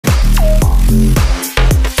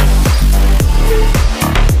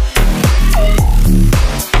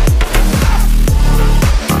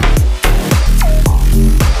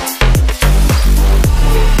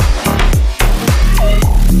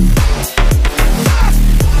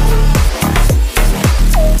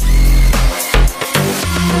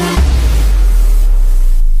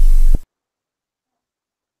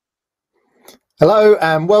Hello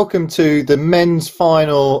and welcome to the men's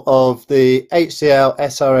final of the HCL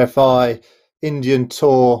SRFI Indian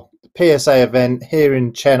Tour PSA event here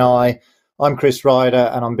in Chennai. I'm Chris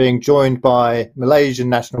Ryder and I'm being joined by Malaysian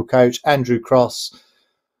national coach Andrew Cross.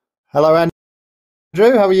 Hello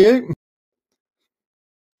Andrew, how are you?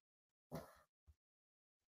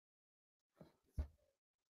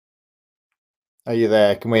 Are you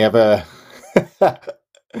there? Can we have a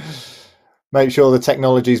make sure the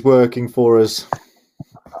technology's working for us?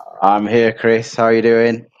 I'm here, Chris. How are you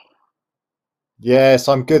doing? Yes,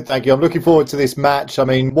 I'm good, thank you. I'm looking forward to this match. I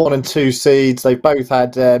mean, 1 and 2 seeds, they've both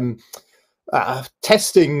had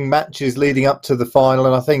testing matches leading up to the final,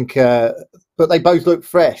 and I think, but they both look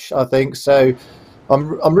fresh, I think. So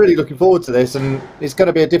I'm really looking forward to this, and it's going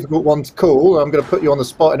to be a difficult one to call. I'm going to put you on the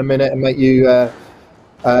spot in a minute and make you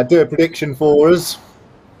do a prediction for us.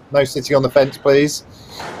 No sitting on the fence, please.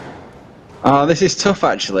 This is tough,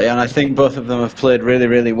 actually, and I think both of them have played really,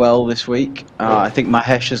 really well this week. I think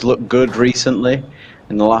Mahesh has looked good recently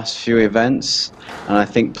in the last few events, and I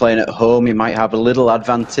think playing at home he might have a little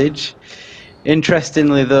advantage.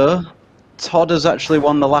 Interestingly, though, Todd has actually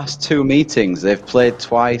won the last 2 meetings. They've played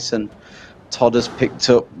twice, and Todd has picked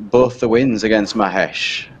up both the wins against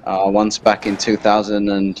Mahesh. Once back in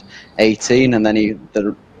 2018, and then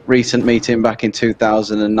the recent meeting back in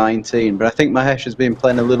 2019. But I think Mahesh has been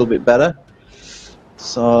playing a little bit better.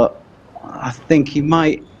 So I think he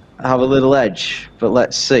might have a little edge, but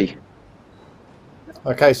let's see.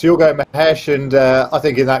 Okay, so you'll go Mahesh, and I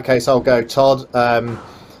think in that case I'll go Todd.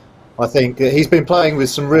 I think he's been playing with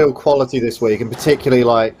some real quality this week, and particularly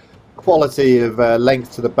like quality of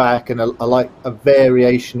length to the back, and a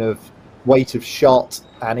variation of weight of shot,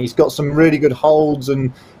 and he's got some really good holds,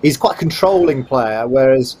 and he's quite a controlling player,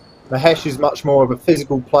 whereas Mahesh is much more of a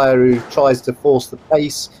physical player who tries to force the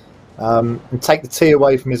pace and take the tee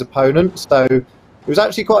away from his opponent. So it was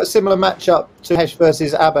actually quite a similar matchup to Mahesh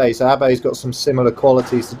versus Abe. So Abe's got some similar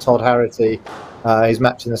qualities to Todd Harrity, his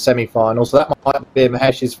match in the semi-final, so that might be in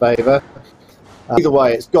Mahesh's favour. Either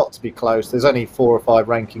way, it's got to be close. There's only 4 or 5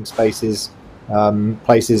 ranking places in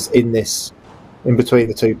between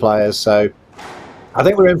the two players, so I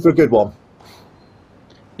think we're in for a good one.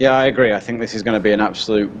 Yeah, I agree. I think this is going to be an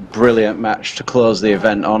absolute brilliant match to close the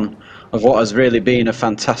event on, of what has really been a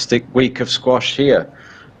fantastic week of squash here.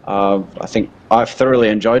 I think I've thoroughly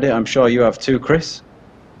enjoyed it. I'm sure you have too, Chris.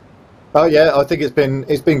 Oh yeah, I think it's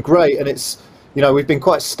been great, and it's, you know, we've been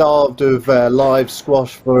quite starved of live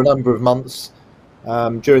squash for a number of months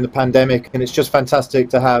during the pandemic, and it's just fantastic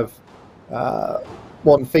to have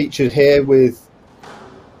one featured here with,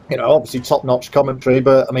 you know, obviously top-notch commentary,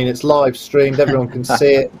 but I mean it's live streamed, everyone can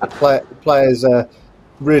see it. The players are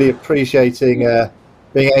really appreciating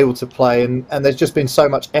being able to play, and there's just been so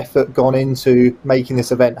much effort gone into making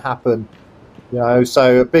this event happen, you know.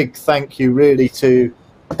 So a big thank you really to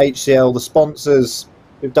HCL, the sponsors,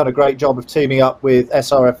 who've done a great job of teaming up with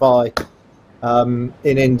SRFI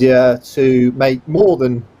in India to make more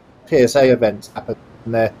than PSA events happen.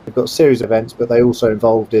 And they've got series events, but they're also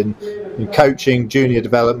involved in coaching, junior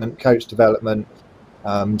development, coach development.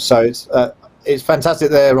 So it's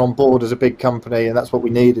fantastic they're on board as a big company, and that's what we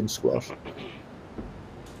need in squash.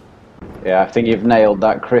 Yeah, I think you've nailed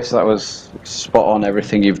that, Chris. That was spot on,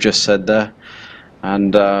 everything you've just said there.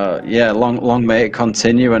 And yeah, long may it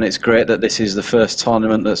continue. And it's great that this is the first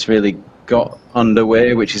tournament that's really got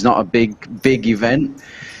underway, which is not a big event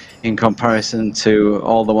in comparison to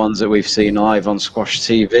all the ones that we've seen live on Squash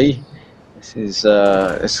TV. This is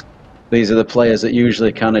these are the players that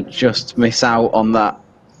usually kind of just miss out on that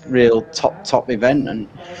real top event, and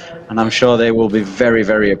I'm sure they will be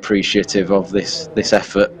very appreciative of this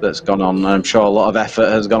effort that's gone on. I'm sure a lot of effort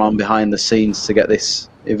has gone on behind the scenes to get this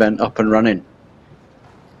event up and running.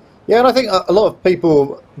 Yeah, and I think a lot of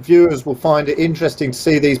people, viewers, will find it interesting to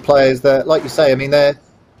see these players that, like you say, I mean,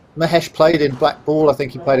 Mahesh played in black ball. I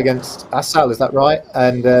think he played against Asal, is that right?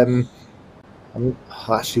 And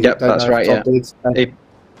actually, yep, that's right.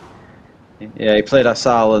 Yeah, he played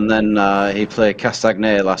Asal, and then he played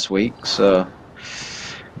Castagnet last week. So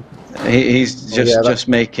he's just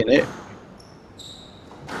making it.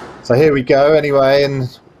 So here we go. Anyway,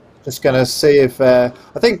 and just going to see if I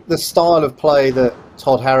think the style of play that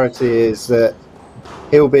Todd Harrity is that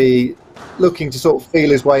he'll be looking to sort of feel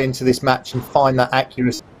his way into this match and find that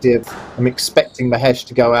accuracy of, I'm expecting Mahesh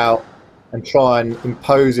to go out and try and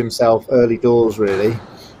impose himself early doors, really.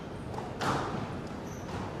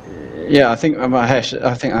 Yeah, I think Mahesh,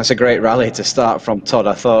 I think that's a great rally to start from Todd.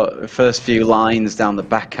 I thought the first few lines down the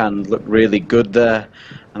backhand looked really good there,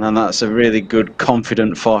 and then that's a really good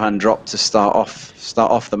confident forehand drop to start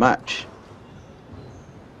off the match.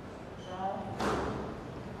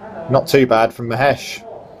 Not too bad from Mahesh.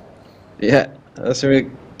 Yeah, that's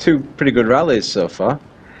two pretty good rallies so far.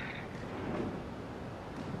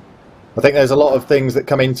 I think there's a lot of things that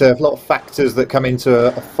come into, a lot of factors that come into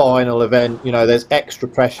a final event. You know, there's extra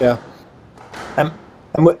pressure. And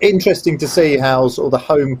we're interesting to see how sort of the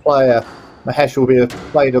home player, Mahesh, will be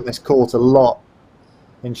played on this court a lot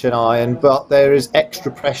in Chennai, but there is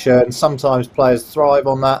extra pressure, and sometimes players thrive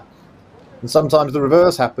on that, and sometimes the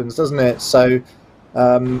reverse happens, doesn't it? So, you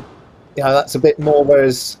know, that's a bit more.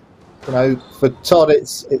 Whereas, you know, for Todd,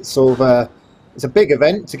 it's sort of it's a big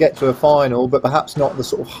event to get to a final, but perhaps not the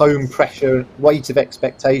sort of home pressure, weight of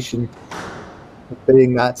expectation of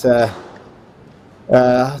being that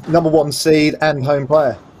 #1 seed and home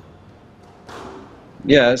player.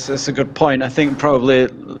 Yeah, that's a good point. I think probably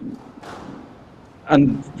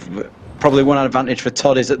one advantage for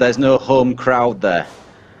Todd is that there's no home crowd there.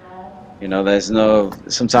 You know,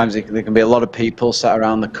 sometimes there can be a lot of people sat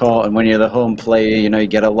around the court, and when you're the home player, you know, you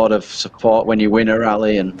get a lot of support when you win a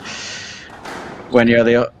rally, and when you're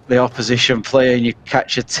the opposition player and you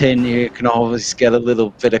catch a tin, you can always get a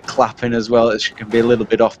little bit of clapping as well. It can be a little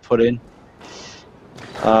bit off-putting.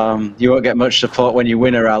 You won't get much support when you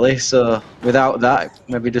win a rally, so without that,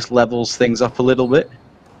 maybe just levels things up a little bit.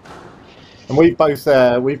 And we've both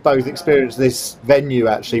experienced this venue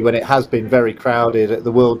actually when it has been very crowded at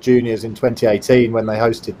the World Juniors in 2018 when they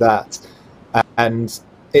hosted that, and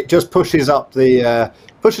it just pushes up the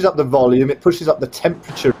volume. It pushes up the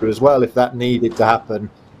temperature as well if that needed to happen.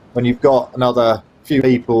 When you've got another few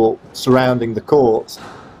people surrounding the court,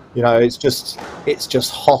 you know, it's just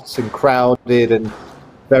hot and crowded and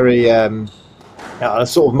very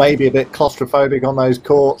sort of maybe a bit claustrophobic on those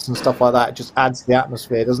courts and stuff like that. It just adds to the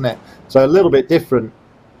atmosphere, doesn't it? So a little bit different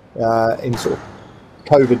in sort of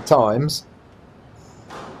COVID times.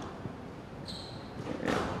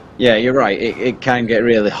 Yeah, you're right. It can get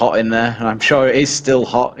really hot in there, and I'm sure it is still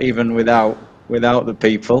hot even without the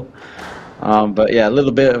people. But yeah, a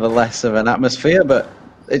little bit of a less of an atmosphere, but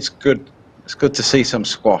it's good. It's good to see some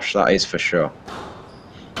squash, that is for sure.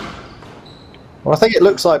 Well, I think it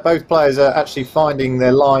looks like both players are actually finding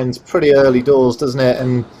their lines pretty early doors, doesn't it?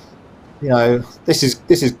 And you know, this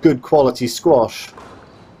is good quality squash.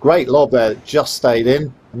 Great lob there, that just stayed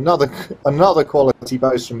in. Another quality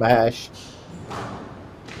boast from Mahesh.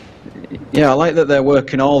 Yeah, I like that they're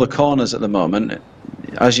working all the corners at the moment.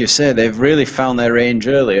 As you say, they've really found their range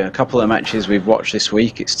early. A couple of matches we've watched this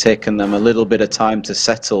week, it's taken them a little bit of time to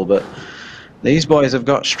settle, but these boys have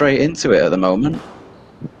got straight into it at the moment.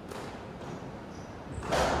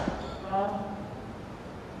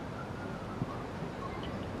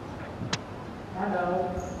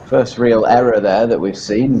 First real error there that we've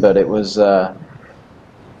seen, but it was a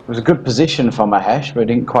good position for Mahesh, but he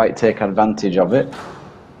didn't quite take advantage of it.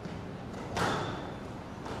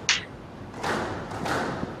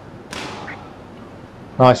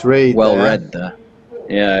 Nice read. Well read there.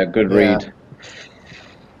 Yeah, good read.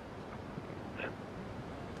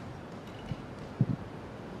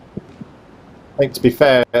 I think, to be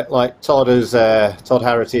fair, like Todd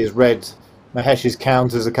Harrity has read Mahesh's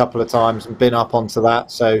counters a couple of times and been up onto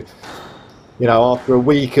that. So, you know, after a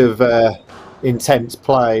week of intense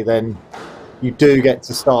play, then you do get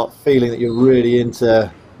to start feeling that you're really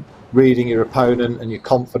into reading your opponent and your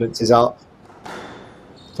confidence is up.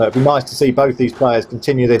 So it'd be nice to see both these players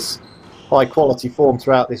continue this high quality form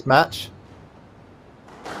throughout this match.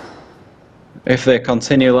 If they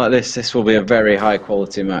continue like this will be a very high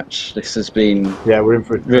quality match. This has been we're in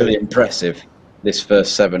for it. Really impressive, this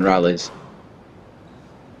first 7 rallies.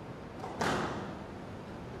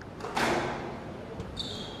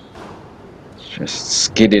 Just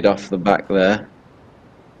skidded off the back there.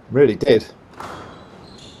 Really did.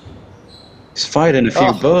 He's fired in a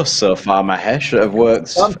few bursts so far, Mahesh, that have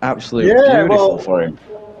worked absolutely beautiful for him.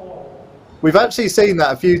 We've actually seen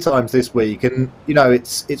that a few times this week, and you know,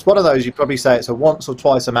 it's one of those, you'd probably say it's a once or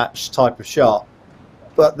twice a match type of shot.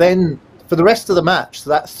 But then for the rest of the match,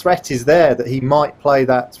 that threat is there that he might play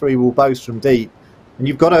that 3-wall boast from deep, and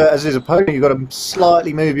you've got to, as his opponent, you've got to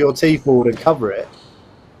slightly move your tee forward and cover it,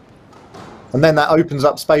 and then that opens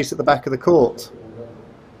up space at the back of the court.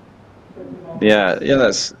 Yeah,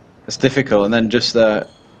 that's difficult. And then just oh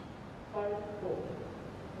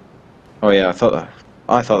yeah, I thought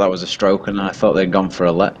that was a stroke, and I thought they'd gone for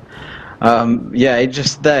a let. Yeah, it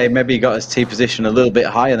just there. Maybe he got his tee position a little bit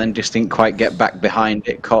high, and then just didn't quite get back behind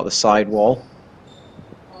it. Caught the side wall,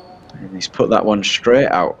 and he's put that one straight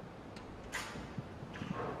out.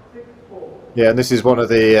 Yeah, and this is one of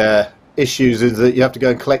the issues, is that you have to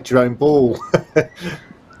go and collect your own ball.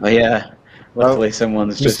 Oh, yeah, luckily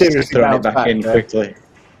someone's just thrown it back in quickly.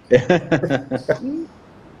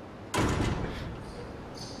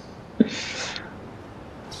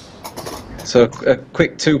 So a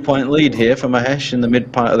quick 2-point lead here for Mahesh in the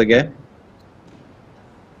mid part of the game.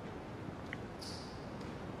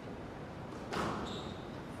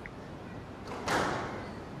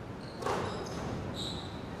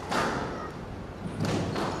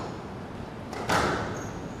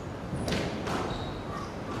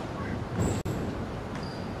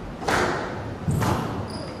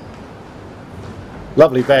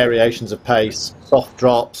 Lovely variations of pace, soft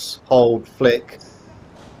drops, hold, flick.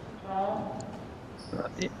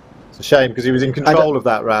 It's a shame because he was in control of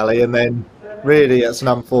that rally, and then really it's an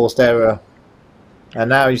unforced error. And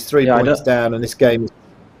now he's 3 points down, and this game is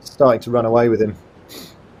starting to run away with him.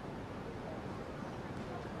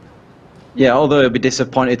 Yeah, although he'll be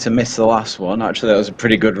disappointed to miss the last one. Actually, that was a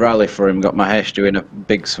pretty good rally for him. Got Mahesh doing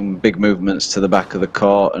some big movements to the back of the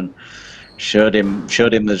court and showed him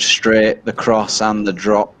the straight, the cross, and the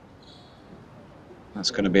drop.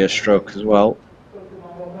 That's going to be a stroke as well.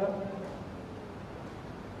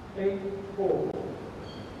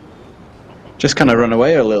 Just kind of run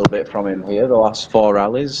away a little bit from him here, the last 4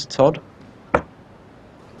 rallies, Todd.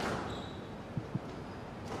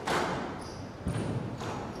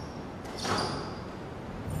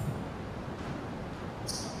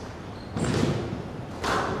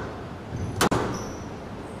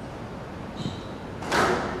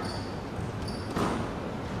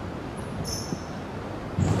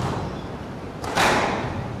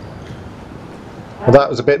 Well, that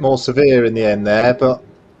was a bit more severe in the end there, but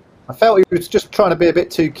I felt he was just trying to be a bit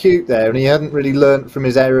too cute there, and he hadn't really learnt from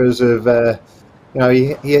his errors of, you know,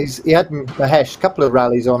 he had Mahesh a couple of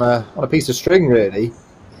rallies on a piece of string really,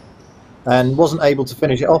 and wasn't able to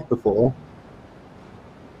finish it off before.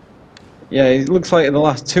 Yeah, it looks like in the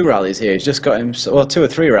last 2 rallies here, he's just got him, well, 2 or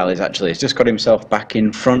 3 rallies actually, he's just got himself back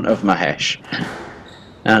in front of Mahesh,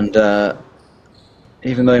 and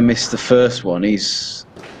even though he missed the first one, he's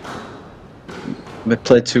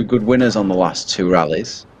played 2 good winners on the last 2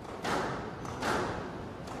 rallies.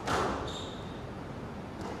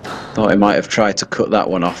 Thought he might have tried to cut that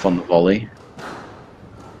one off on the volley.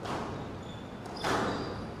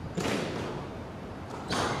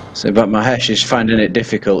 So, but Mahesh is finding it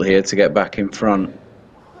difficult here to get back in front.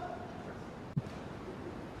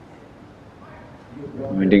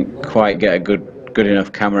 We didn't quite get a good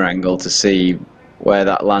enough camera angle to see where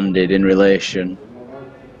that landed in relation.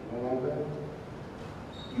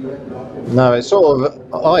 No, it's sort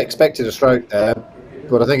of, I expected a stroke there,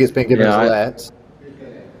 but I think it's been given as a let.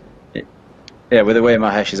 Yeah, with the way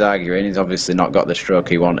Mahesh is arguing, he's obviously not got the stroke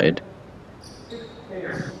he wanted.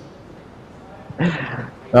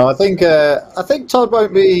 No, I think Todd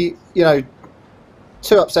won't be, you know,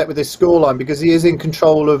 too upset with this scoreline because he is in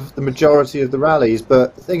control of the majority of the rallies.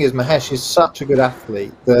 But the thing is, Mahesh is such a good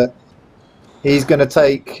athlete that he's going to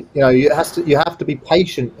take, you know, you have to be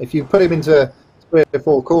patient. If you put him into 3 or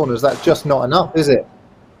 4 corners, that's just not enough, is it?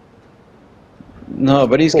 No,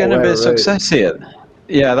 but he's getting a bit of success here.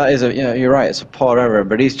 Yeah, that is yeah, you're right, it's a poor error,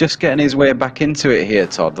 but he's just getting his way back into it here,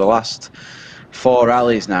 Todd. The last 4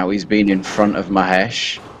 rallies now, he's been in front of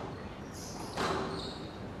Mahesh.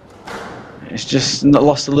 It's just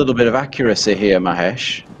lost a little bit of accuracy here,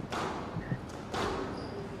 Mahesh.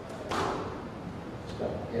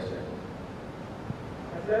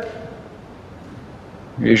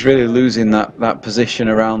 He's really losing that position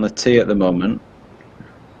around the tee at the moment.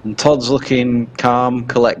 And Todd's looking calm,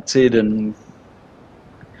 collected, and...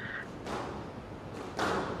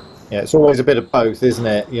 Yeah, it's always a bit of both, isn't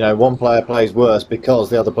it? You know, one player plays worse because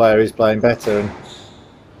the other player is playing better, and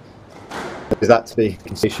is that to be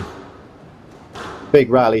concession? Big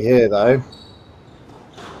rally here, though.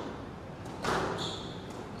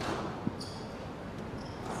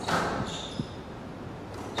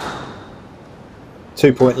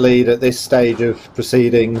 Two-point lead at this stage of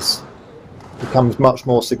proceedings becomes much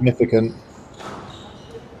more significant.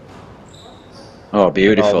 Oh,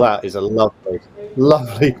 beautiful. Oh, that is a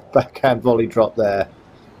lovely backhand volley drop there.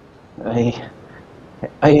 He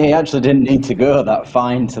actually didn't need to go that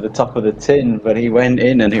fine to the top of the tin, but he went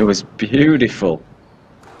in and it was beautiful.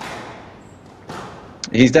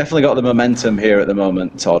 He's definitely got the momentum here at the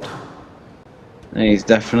moment, Todd. He's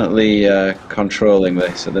definitely controlling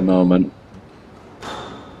this at the moment.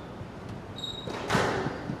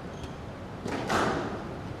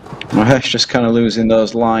 Mahesh just kind of losing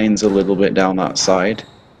those lines a little bit down that side.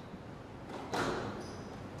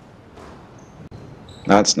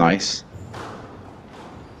 That's nice.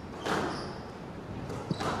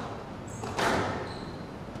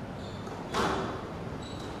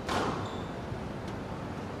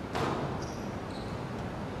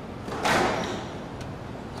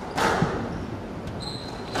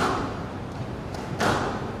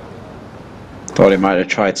 Thought he might have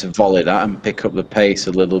tried to volley that and pick up the pace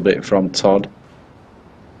a little bit from Todd.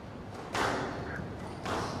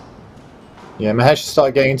 Yeah, Mahesh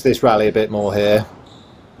started getting into this rally a bit more here.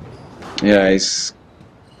 Yeah, he's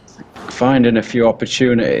finding a few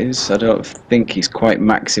opportunities. I don't think he's quite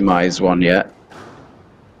maximised one yet.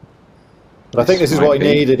 But I think this is what he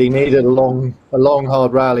needed. He needed a long,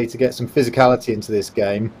 hard rally to get some physicality into this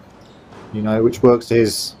game, you know, which works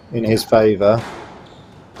in his favour.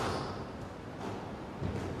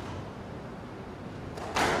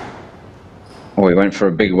 Oh, he went for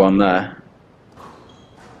a big one there.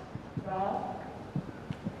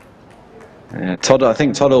 Todd, I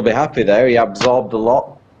think Todd will be happy there. He absorbed a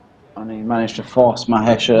lot, and he managed to force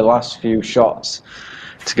Mahesh the last few shots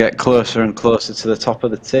to get closer and closer to the top of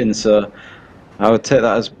the tin. So I would take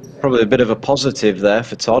that as probably a bit of a positive there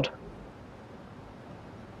for Todd.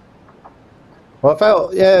 Well, I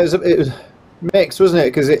felt, yeah, it was mixed, wasn't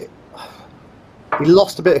it? Because he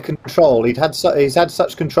lost a bit of control. He's had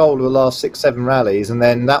such control of the last 6-7 rallies, and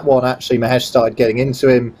then that one actually Mahesh started getting into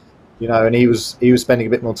him, you know, and he was spending a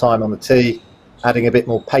bit more time on the tee, adding a bit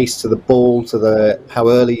more pace to the ball, to how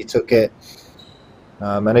early he took it,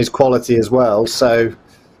 and his quality as well. So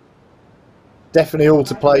definitely all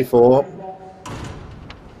to play for.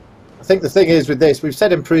 I think the thing is with this, we've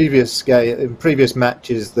said in previous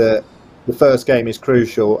matches that the first game is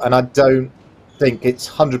crucial, and I don't think it's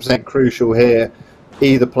 100% crucial here.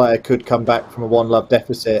 Either player could come back from a 1-love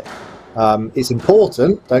deficit. It's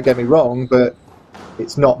important, don't get me wrong, but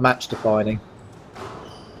it's not match defining.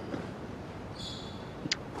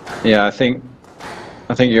 Yeah, I think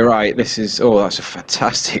you're right. This is, oh, that's a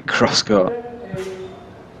fantastic cross court.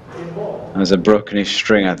 There's a broken his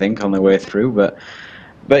string, I think, on the way through, but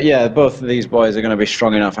yeah, both of these boys are going to be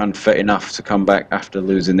strong enough and fit enough to come back after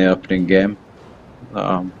losing the opening game.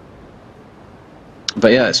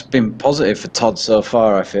 But yeah, it's been positive for Todd so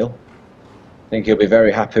far, I feel. I think he'll be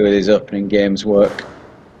very happy with his opening game's work.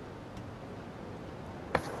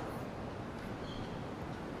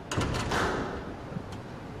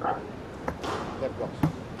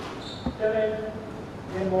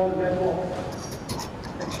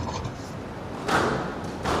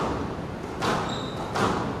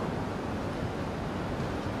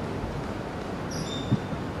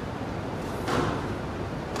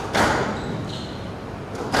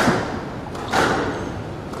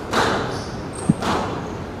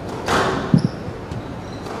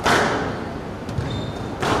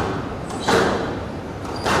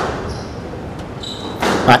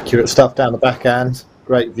 Accurate stuff down the backhand.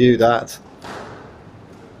 Great view, that.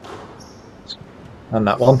 And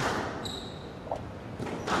that one.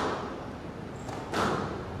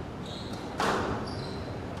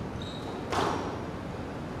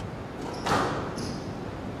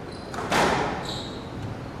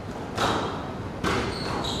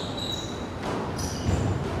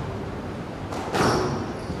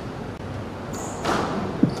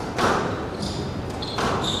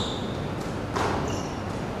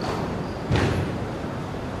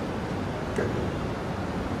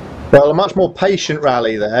 Well, a much more patient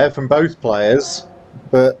rally there from both players,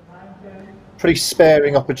 but pretty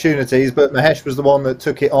sparing opportunities. But Mahesh was the one that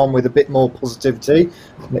took it on with a bit more positivity,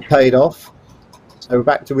 and it paid off. So we're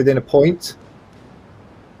back to within a point.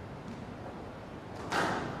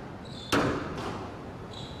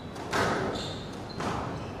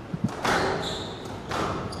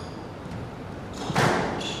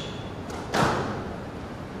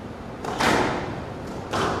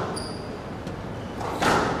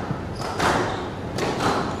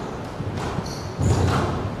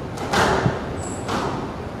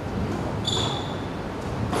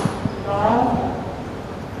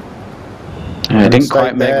 I didn't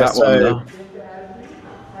quite make that one though.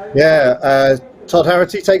 Yeah, Todd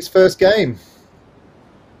Harrity takes first game.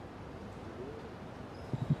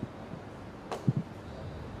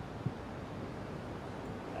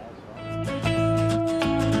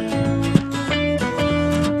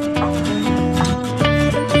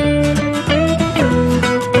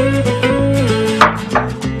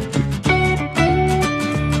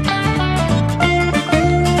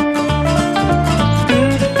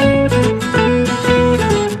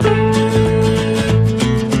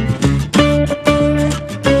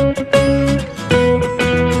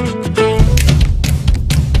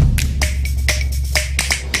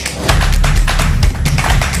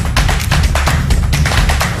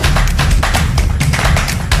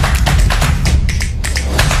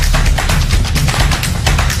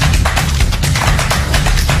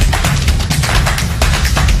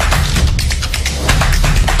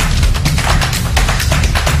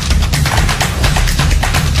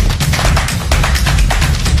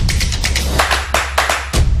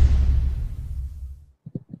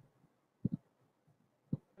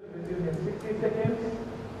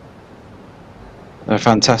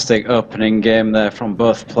 fantastic opening game there from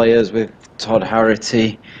both players, with Todd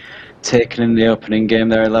Harrity taking in the opening game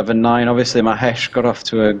there 11-9. Obviously Mahesh got off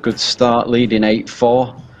to a good start, leading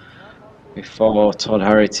 8-4 before Todd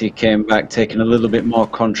Harrity came back, taking a little bit more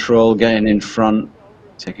control, getting in front,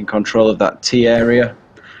 taking control of that tee area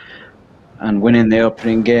and winning the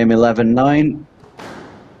opening game 11-9.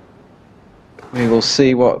 We will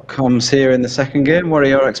see what comes here in the second game. What are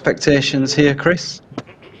your expectations here, Chris?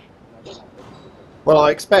 Well,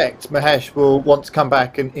 I expect Mahesh will want to come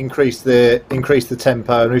back and increase the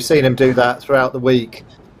tempo, and we've seen him do that throughout the week.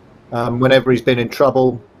 Whenever he's been in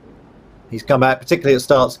trouble, he's come back, particularly at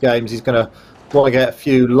starts of games. He's going to want to get a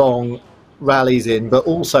few long rallies in, but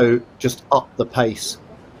also just up the pace.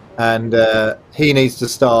 And he needs to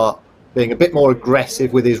start being a bit more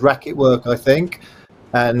aggressive with his racket work, I think,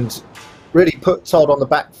 and really put Todd on the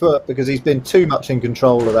back foot, because he's been too much in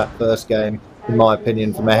control of that first game, in my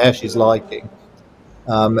opinion, for Mahesh's liking.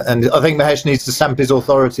 And I think Mahesh needs to stamp his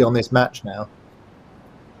authority on this match now.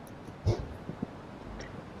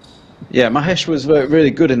 Yeah, Mahesh was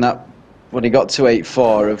really good in that, when he got to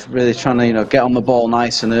 8-4, of really trying to, you know, get on the ball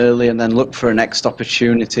nice and early and then look for a next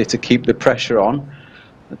opportunity to keep the pressure on.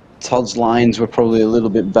 Todd's lines were probably a little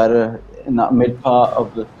bit better in that mid part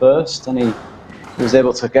of the first, and he was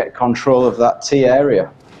able to get control of that tee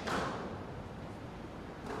area.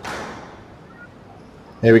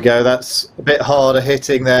 Here we go, that's a bit harder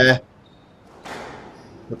hitting there.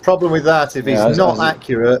 The problem with that, if he's not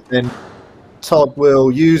accurate, then Todd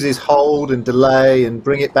will use his hold and delay and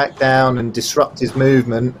bring it back down and disrupt his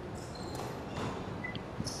movement.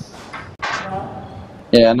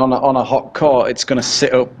 Yeah, and on a hot court, it's going to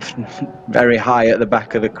sit up very high at the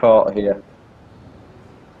back of the court here.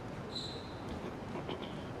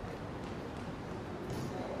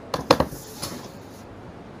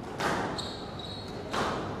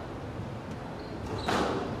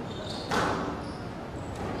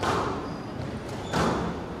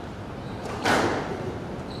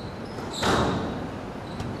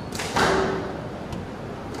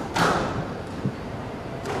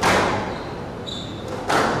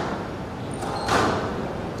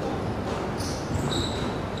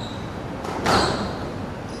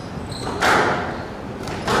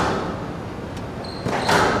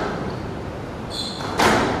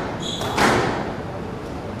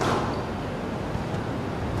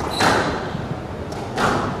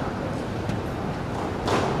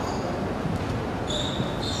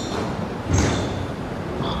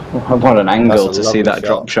 What an angle to see that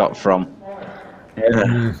drop shot from.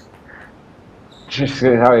 Yeah. Just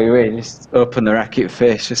how he just opened the racket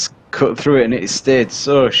face, just cut through it, and it stayed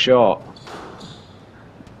so short.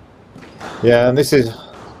 Yeah, and this is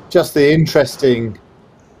just the interesting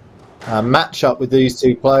matchup with these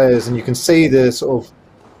two players, and you can see the sort of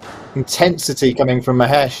intensity coming from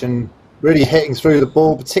Mahesh and really hitting through the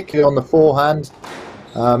ball, particularly on the forehand,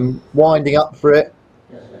 winding up for it.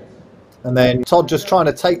 And then Todd just trying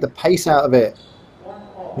to take the pace out of it.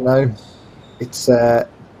 You know, it's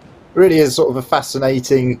really is sort of a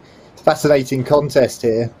fascinating contest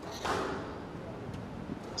here.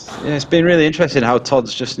 Yeah, it's been really interesting how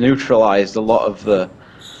Todd's just neutralised a lot of the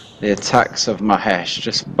attacks of Mahesh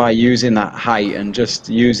just by using that height and just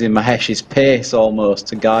using Mahesh's pace almost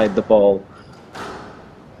to guide the ball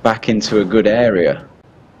back into a good area.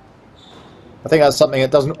 I think that's something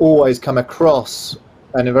that doesn't always come across,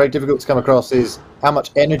 and very difficult to come across, is how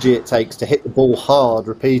much energy it takes to hit the ball hard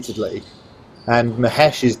repeatedly. And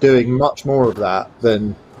Mahesh is doing much more of that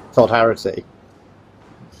than Todd Harrity.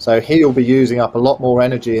 So he'll be using up a lot more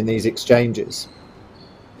energy in these exchanges.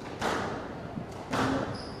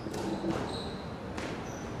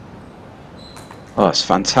 Oh, it's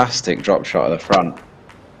fantastic drop shot at the front.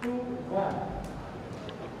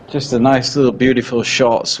 Just a nice little beautiful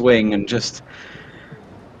short swing, and just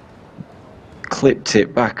clipped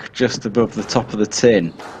it back just above the top of the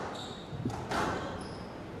tin.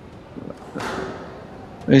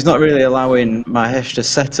 He's not really allowing Mahesh to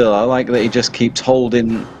settle. I like that he just keeps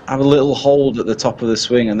holding, have a little hold at the top of the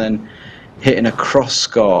swing and then hitting a cross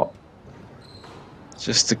score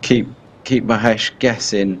just to keep Mahesh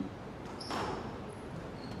guessing.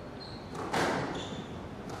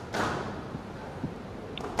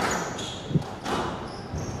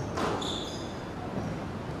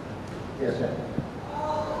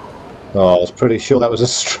 Oh, I was pretty sure that was a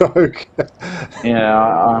stroke. Yeah,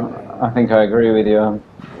 I think I agree with you. I'm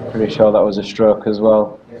pretty sure that was a stroke as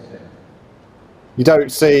well. You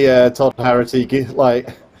don't see Todd Harrity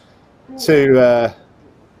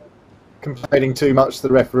complaining too much to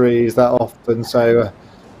the referees that often, so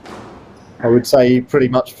I would say he pretty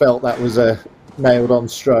much felt that was a nailed-on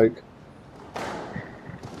stroke.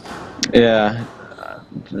 Yeah,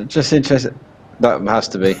 just interested. That has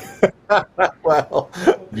to be. Well,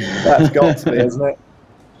 that's got to be, hasn't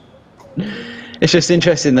it? It's just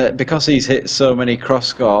interesting that because he's hit so many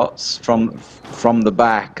cross courts from the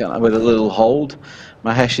back with a little hold,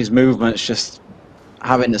 Mahesh's movement's just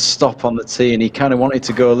having to stop on the tee, and he kind of wanted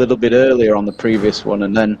to go a little bit earlier on the previous one,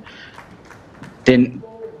 and then didn't.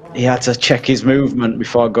 He had to check his movement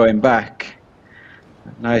before going back.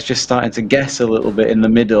 Now he's just starting to guess a little bit in the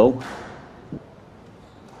middle.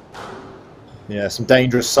 Yeah, some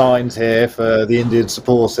dangerous signs here for the Indian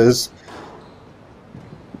supporters.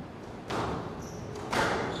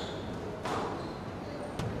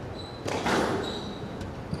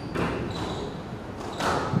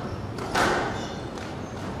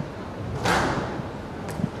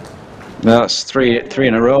 That's three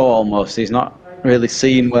in a row almost. He's not really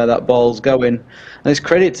seen where that ball's going. And it's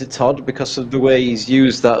credit to Todd because of the way he's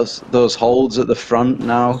used those holds at the front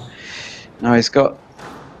now. Now he's got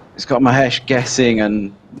Mahesh guessing,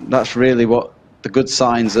 and that's really what the good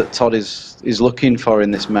signs that Todd is looking for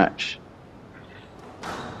in this match.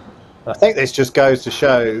 I think this just goes to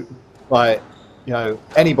show, like, you know,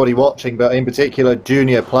 anybody watching, but in particular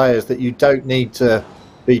junior players, that you don't need to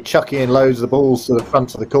be chucking in loads of the balls to the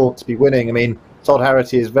front of the court to be winning. I mean, Todd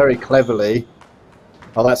Harrity is very cleverly.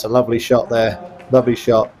 Oh, that's a lovely shot there. Lovely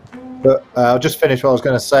shot. But I'll just finish what I was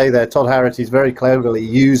going to say there. Todd Harrity is very cleverly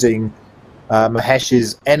using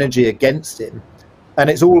Mahesh's energy against him. And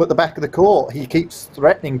it's all at the back of the court. He keeps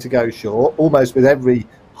threatening to go short almost with every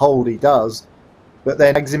hold he does, but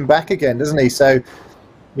then drags him back again, doesn't he? So,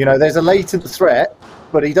 you know, there's a latent threat,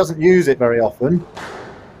 but he doesn't use it very often.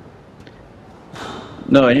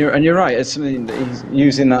 No, and you're right. It's, I mean, he's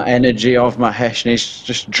using that energy of Mahesh, and he's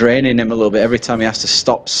just draining him a little bit every time he has to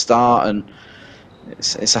stop, start, and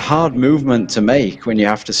it's a hard movement to make when you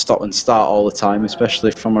have to stop and start all the time,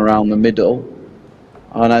 especially from around the middle.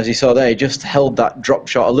 And as you saw there, he just held that drop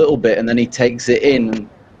shot a little bit, and then he takes it in. And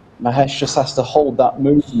Mahesh just has to hold that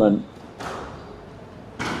movement.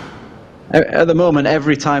 At the moment,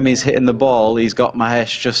 every time he's hitting the ball, he's got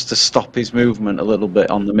Mahesh just to stop his movement a little bit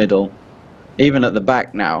on the middle. Even at the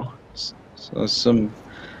back now. So some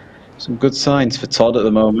good signs for Todd at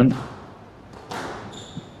the moment.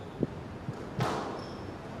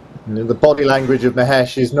 The body language of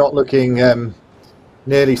Mahesh is not looking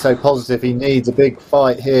nearly so positive. He needs a big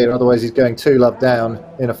fight here, otherwise he's going 2-love down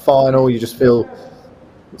in a final. You just feel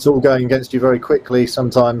it's all going against you very quickly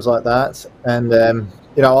sometimes like that. And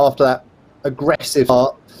you know, after that aggressive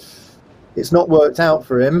start, it's not worked out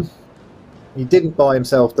for him. He didn't buy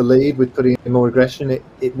himself the lead with putting in more aggression.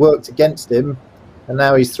 It worked against him, and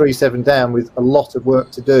now he's 3-7 down with a lot of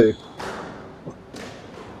work to do.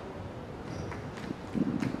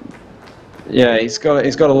 Yeah, he's got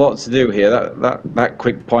a lot to do here. That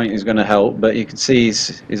quick point is going to help, but you can see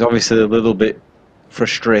he's obviously a little bit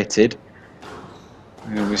frustrated.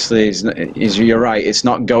 Obviously, you're right. It's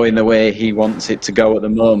not going the way he wants it to go at the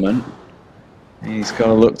moment. He's got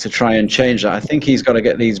to look to try and change that. I think he's got to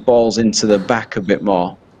get these balls into the back a bit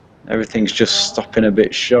more. Everything's just stopping a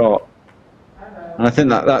bit short. And I think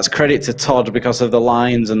that's credit to Todd because of the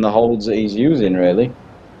lines and the holds that he's using, really.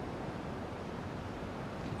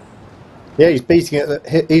 Yeah, he's beating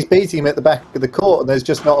him at the back of the court, and there's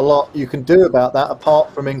just not a lot you can do about that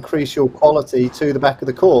apart from increase your quality to the back of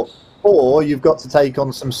the court. Or you've got to take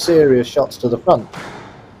on some serious shots to the front.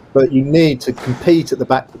 But you need to compete at the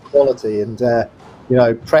back for quality, and you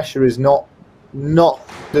know, pressure is not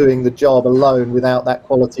doing the job alone without that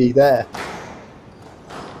quality there.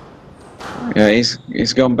 Yeah,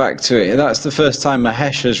 he's gone back to it. That's the first time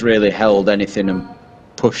Mahesh has really held anything and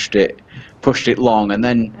pushed it long, and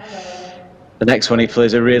then the next one he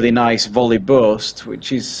plays a really nice volley burst,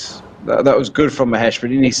 which is that was good from Mahesh, but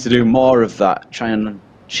he needs to do more of that. Try and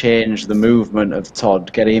change the movement of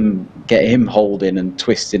Todd, get him holding and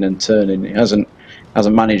twisting and turning. He hasn't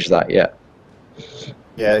managed that yet.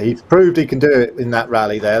 Yeah, he's proved he can do it in that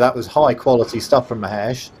rally there. That was high quality stuff from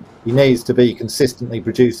Mahesh. He needs to be consistently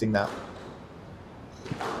producing that.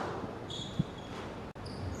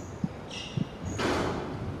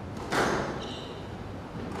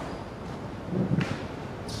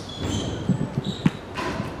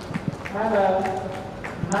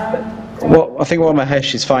 I think what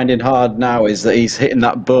Mahesh is finding hard now is that he's hitting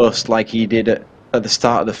that burst like he did at the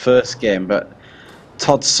start of the first game, but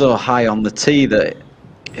Todd's so high on the tee that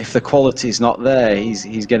if the quality's not there,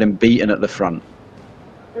 he's getting beaten at the front.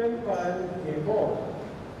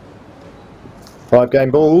 5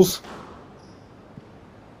 game balls.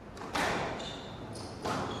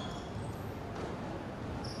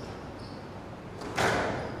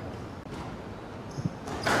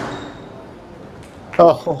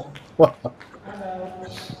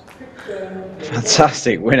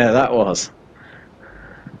 Fantastic winner that was.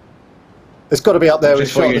 It's got to be up there with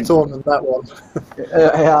Just what shot of the tournament, that one.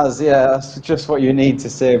 It has, yeah. That's just what you need to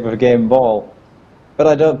save a game ball. But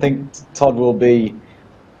I don't think Todd will be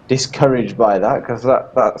discouraged by that, because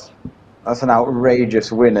that's an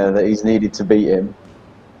outrageous winner that he's needed to beat him.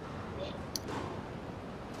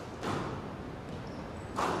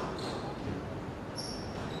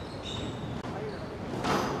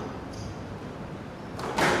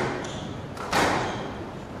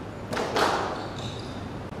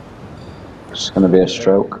 It's going to be a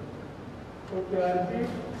stroke.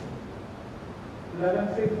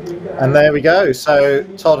 And there we go. So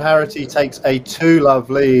Todd Harrity takes a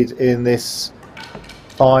 2-love lead in this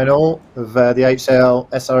final of the HCL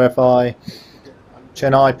SRFI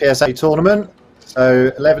Chennai PSA tournament.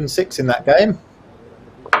 So 11-6 in that game.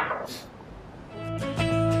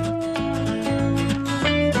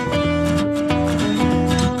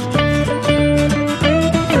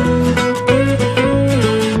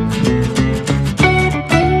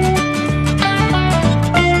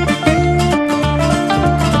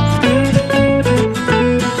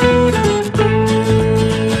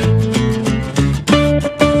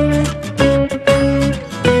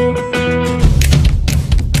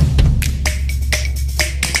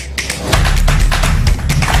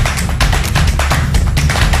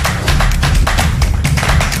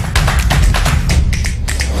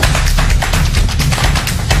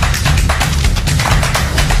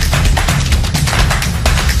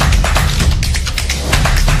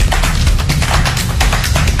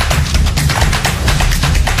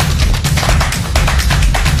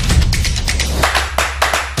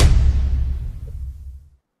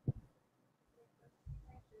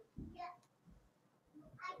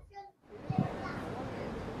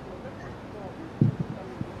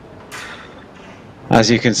 As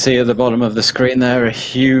you can see at the bottom of the screen there, a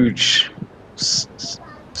huge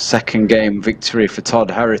second game victory for Todd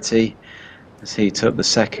Harrity. As he took the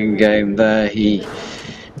second game there, he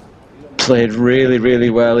played really, really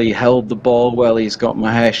well. He held the ball well. He's got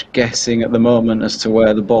Mahesh guessing at the moment as to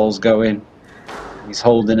where the ball's going. He's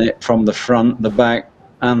holding it from the front, the back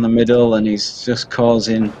and the middle, and he's just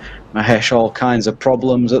causing Mahesh all kinds of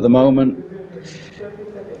problems at the moment.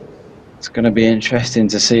 It's going to be interesting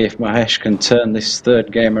to see if Mahesh can turn this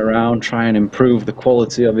third game around, try and improve the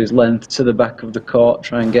quality of his length to the back of the court,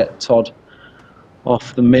 try and get Todd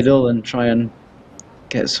off the middle and try and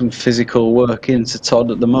get some physical work into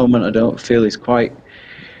Todd. At the moment, I don't feel he's quite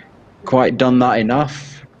done that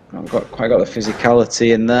enough. I've quite got the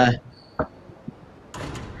physicality in there.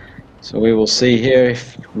 So we will see here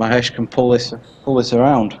if Mahesh can pull this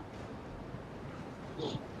around.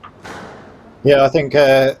 Yeah, I think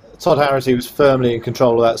Todd Harrity was firmly in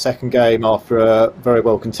control of that second game after a very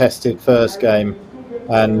well contested first game,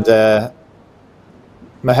 and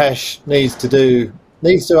Mahesh needs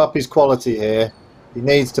to up his quality here. He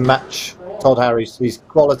needs to match Todd Harrity's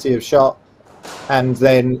quality of shot, and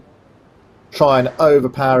then try and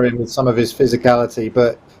overpower him with some of his physicality.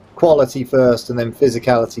 But quality first, and then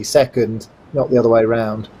physicality second, not the other way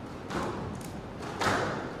round.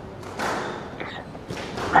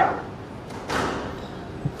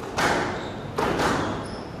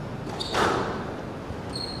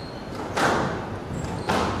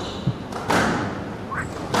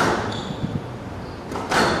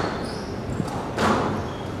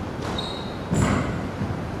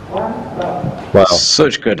 Wow.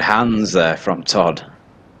 Such good hands there from Todd.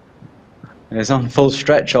 He's on full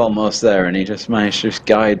stretch almost there, and he just managed to just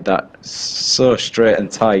guide that so straight and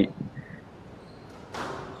tight.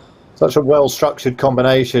 Such a well-structured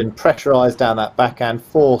combination, pressurise down that backhand,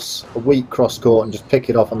 force a weak cross-court and just pick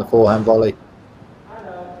it off on the forehand volley.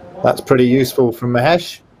 That's pretty useful from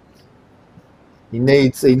Mahesh. He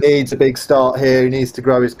needs a big start here. He needs to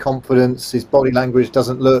grow his confidence. His body language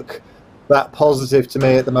doesn't look that positive to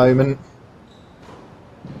me at the moment.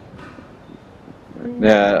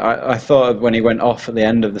 Yeah, I thought when he went off at the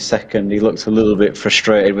end of the second, he looked a little bit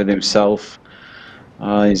frustrated with himself.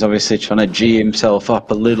 He's obviously trying to G himself up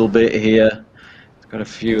a little bit here. He's got a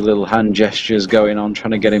few little hand gestures going on,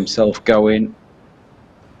 trying to get himself going.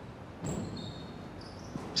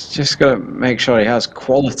 He's just got to make sure he has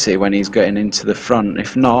quality when he's getting into the front.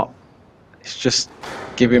 If not, it's just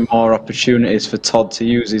giving more opportunities for Todd to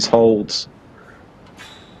use his holds.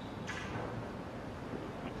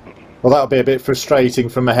 Well, that'll be a bit frustrating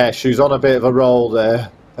for Mahesh, who's on a bit of a roll there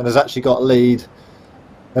and has actually got a lead,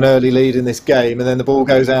 an early lead in this game, and then the ball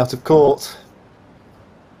goes out of court.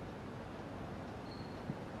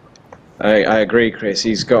 I agree, Chris.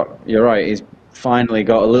 You're right, he's finally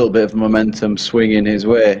got a little bit of momentum swinging his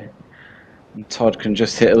way. And Todd can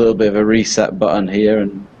just hit a little bit of a reset button here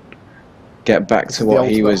and get back to what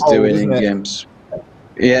he was doing in games.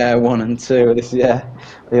 Yeah, 1 and 2. This, yeah,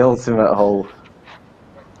 the ultimate hole.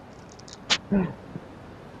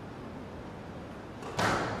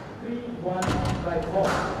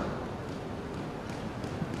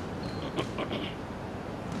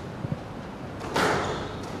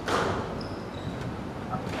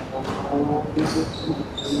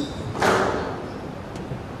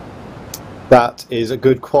 That is a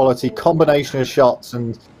good quality combination of shots,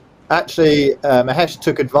 and actually Mahesh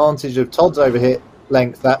took advantage of Todd's overhit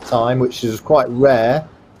length that time, which is quite rare.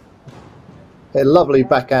 A lovely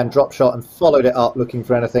backhand drop shot and followed it up looking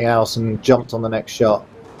for anything else and jumped on the next shot.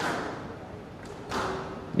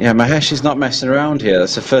 Yeah, Mahesh is not messing around here.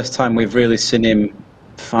 That's the first time we've really seen him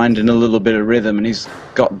finding a little bit of rhythm, and he's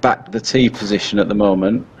got back the tee position at the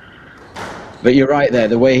moment. But you're right there,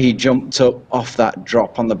 the way he jumped up off that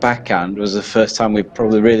drop on the backhand was the first time we've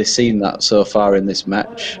probably really seen that so far in this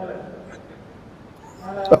match.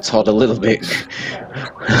 Todd a little bit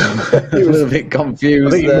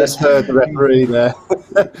confused. I think you misheard the referee there.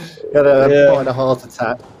 He had quite a heart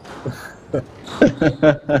attack.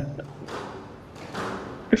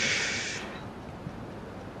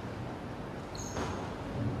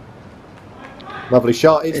 Lovely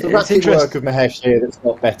shot. It's the rapid work of Mahesh here that's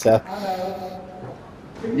not better.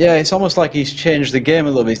 Yeah, it's almost like he's changed the game a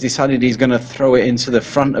little bit. He's decided he's going to throw it into the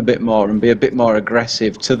front a bit more and be a bit more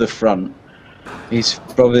aggressive to the front. He's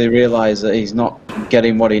probably realised that he's not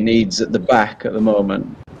getting what he needs at the back at the moment.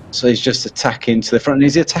 So he's just attacking to the front. And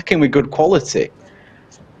he's attacking with good quality.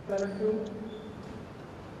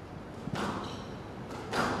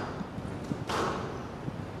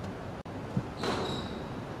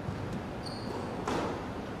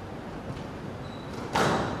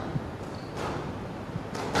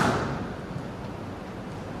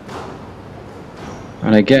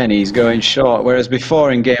 And again, he's going short. Whereas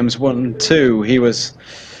before in games 1 and 2, he was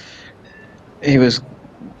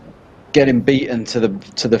getting beaten to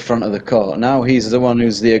the front of the court. Now he's the one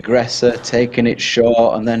who's the aggressor, taking it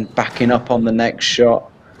short and then backing up on the next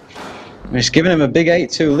shot. It's giving him a big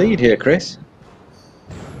 8-2 lead here, Chris.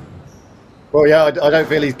 Well, yeah, I don't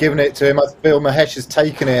feel he's given it to him. I feel Mahesh has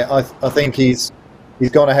taken it. I think he's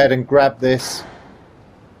gone ahead and grabbed this,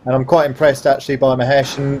 and I'm quite impressed actually by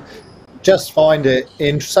Mahesh. And just find it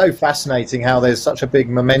so fascinating how there's such a big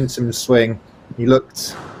momentum swing. He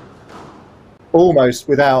looked almost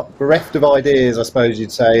bereft of ideas, I suppose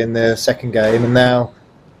you'd say, in the second game, and now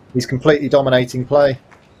he's completely dominating play.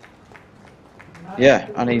 Yeah,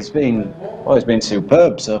 and he's been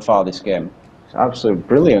superb so far this game. Absolute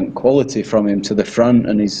brilliant quality from him to the front,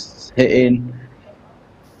 and he's hitting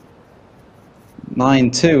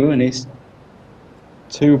 9-2, and he's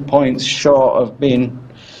 2 points short of being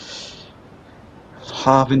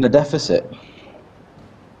halving the deficit.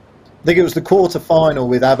 I think it was the quarter-final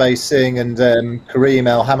with Abhay Singh and Kareem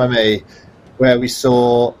El Hamami where we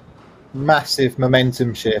saw massive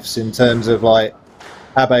momentum shifts in terms of, like,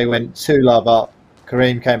 Abhay went 2-love up,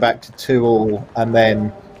 Kareem came back to 2-all, and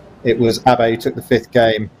then it was Abhay who took the 5th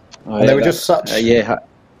game. Oh, and they were just such... in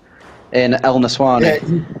El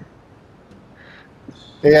Naswani.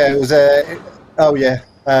 Yeah, it was... oh, yeah.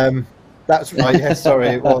 That's right, yeah, sorry,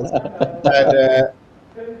 it was. And,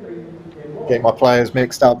 getting my players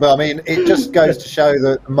mixed up, but I mean, it just goes to show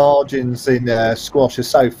that the margins in squash are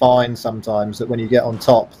so fine sometimes that when you get on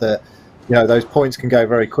top, that those points can go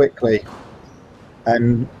very quickly.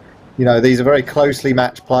 And these are very closely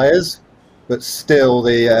matched players, but still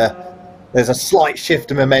there's a slight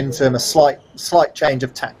shift of momentum, a slight change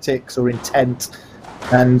of tactics or intent,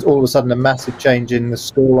 and all of a sudden a massive change in the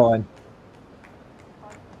scoreline.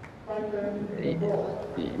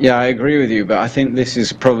 Yeah, I agree with you, but I think this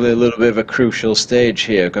is probably a little bit of a crucial stage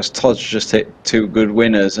here because Todd's just hit 2 good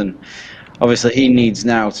winners, and obviously he needs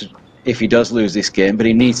now to, if he does lose this game, but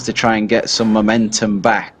he needs to try and get some momentum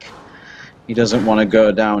back. He doesn't want to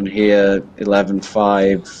go down here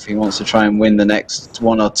 11-5. He wants to try and win the next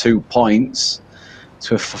 1 or 2 points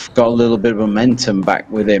to have got a little bit of momentum back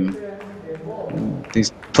with him.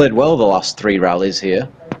 He's played well the last 3 rallies here.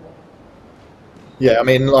 Yeah, I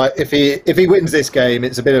mean, like if he wins this game,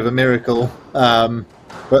 it's a bit of a miracle.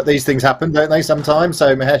 But these things happen, don't they, sometimes?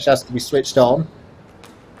 So Mahesh has to be switched on.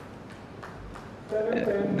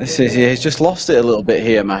 He's just lost it a little bit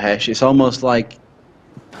here, Mahesh. It's almost like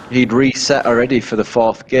he'd reset already for the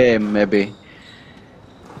 4th game, maybe.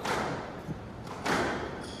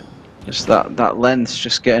 Just that length's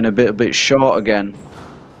just getting a bit short again.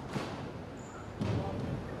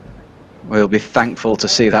 We'll be thankful to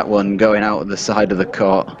see that one going out of the side of the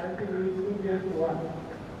court.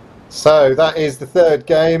 So that is the third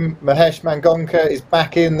game. Mahesh Mangaonkar is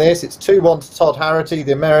back in this. It's 2-1 to Todd Harrity,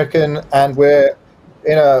 the American, and we're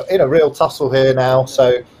in a real tussle here now.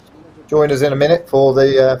 So join us in a minute for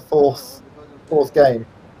the fourth game.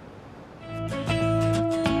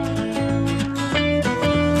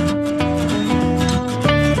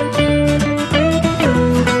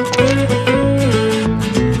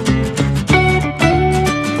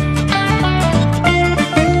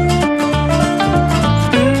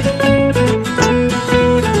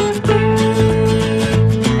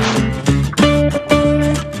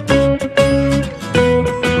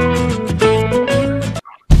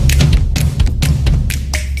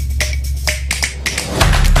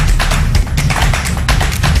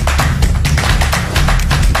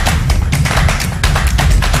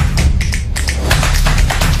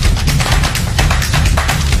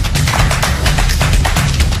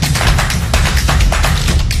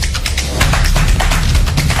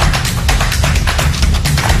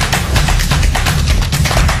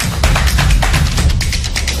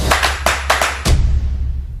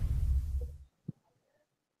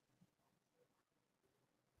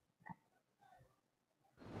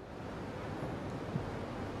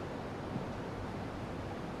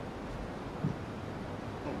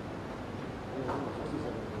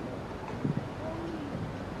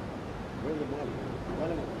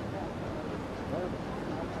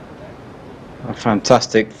 A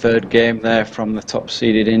fantastic third game there from the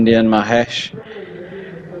top-seeded Indian, Mahesh,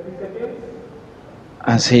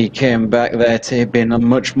 as he came back there to being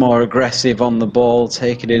much more aggressive on the ball,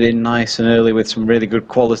 taking it in nice and early with some really good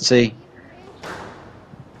quality.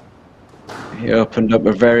 He opened up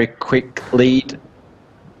a very quick lead,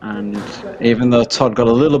 and even though Todd got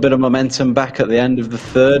a little bit of momentum back at the end of the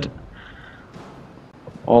third,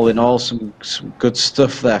 all in all, some good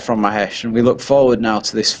stuff there from Mahesh, and we look forward now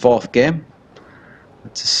to this fourth game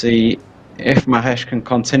to see if Mahesh can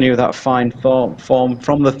continue that fine form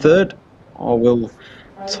from the third, or will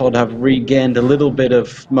Todd have regained a little bit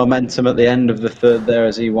of momentum at the end of the third there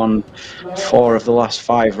as he won 4 of the last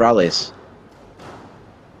 5 rallies.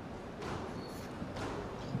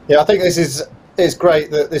 Yeah, I think it's great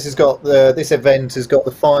that this event has got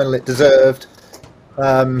the final it deserved.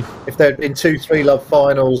 If there had been 2 3-love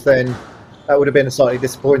finals, then that would have been slightly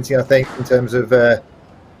disappointing, I think, in terms of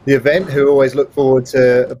the event, who always look forward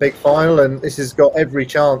to a big final, and this has got every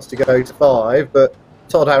chance to go to 5, but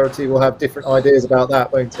Todd Harrity will have different ideas about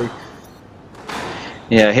that, won't he?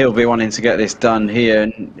 Yeah, he'll be wanting to get this done here,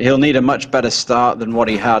 and he'll need a much better start than what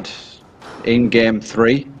he had in game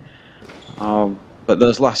 3. But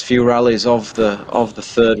those last few rallies of the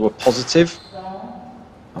third were positive.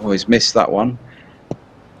 I always missed that one.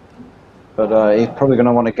 But he's probably going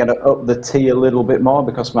to want to get up the tee a little bit more,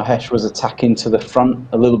 because Mahesh was attacking to the front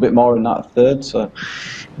a little bit more in that third, so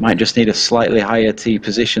might just need a slightly higher tee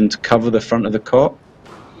position to cover the front of the court.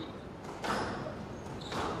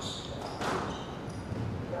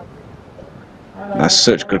 That's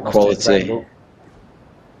such good quality.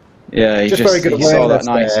 Yeah, he he saw that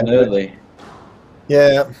nice and early.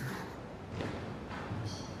 Yeah.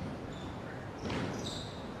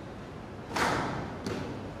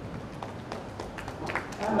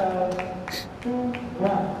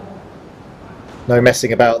 No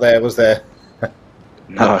messing about there, was there?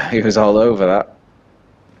 No, he was all over that.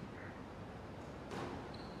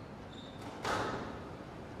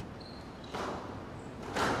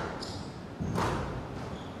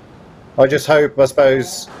 I just hope, I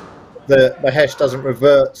suppose, that Mahesh doesn't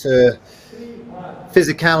revert to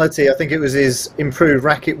physicality. I think it was his improved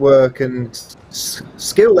racket work and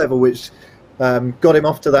skill level which got him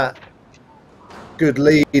off to that good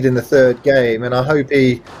lead in the third game, and I hope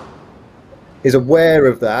he is aware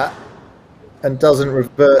of that and doesn't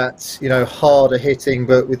revert that, you know, harder hitting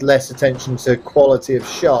but with less attention to quality of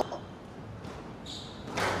shot.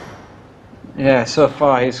 Yeah, so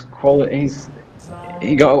far his quality,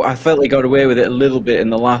 I felt he got away with it a little bit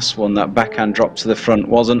in the last one. That backhand drop to the front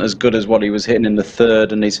wasn't as good as what he was hitting in the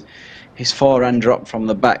third, and his forehand drop from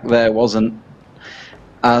the back there wasn't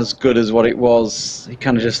as good as what it was. He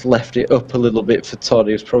kind of just left it up a little bit for Todd.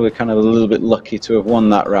 He was probably kind of a little bit lucky to have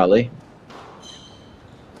won that rally.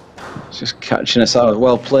 Just catching us out.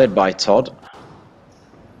 Well played by Todd.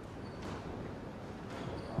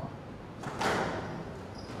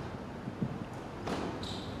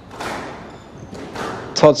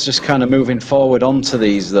 Todd's just kind of moving forward onto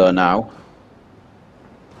these though now.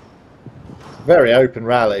 Very open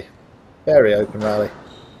rally. Very open rally.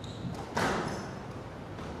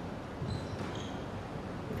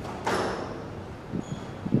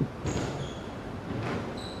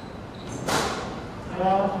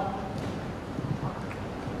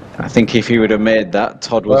 think if he would have made that,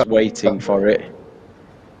 Todd was waiting for it.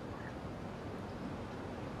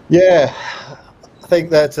 Yeah, I think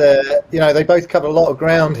that they both covered a lot of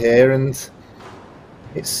ground here, and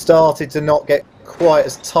it started to not get quite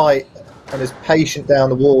as tight and as patient down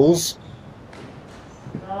the walls.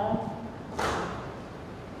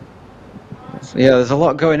 Yeah, there's a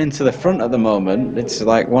lot going into the front at the moment. It's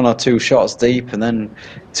like 1 or 2 shots deep and then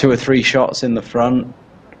 2 or 3 shots in the front.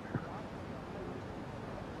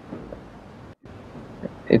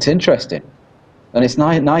 It's interesting. And it's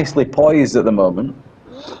nicely poised at the moment.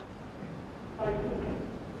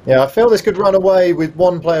 Yeah, I feel this could run away with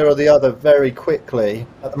one player or the other very quickly.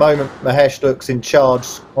 At the moment, Mahesh looks in charge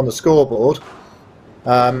on the scoreboard.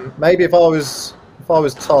 Maybe if I was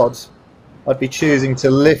Todd, I'd be choosing to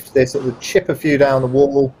lift this. It would chip a few down the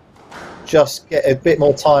wall, just get a bit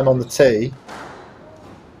more time on the tee.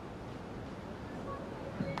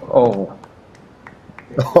 Oh.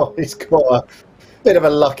 Oh, he's got a bit of a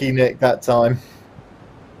lucky nick that time.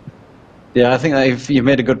 Yeah, I think that you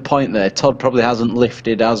made a good point there. Todd probably hasn't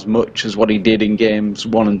lifted as much as what he did in games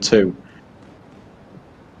 1 and 2.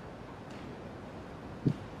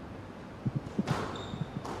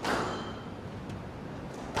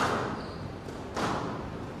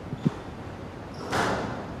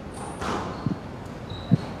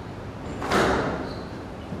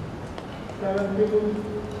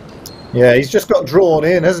 Yeah, he's just got drawn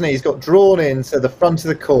in, hasn't he? He's got drawn in to the front of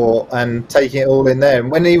the court and taking it all in there.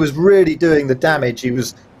 And when he was really doing the damage, he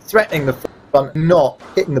was threatening the front, not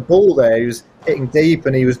hitting the ball there. He was hitting deep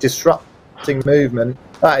and he was disrupting movement.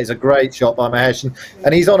 That is a great shot by Mahesh.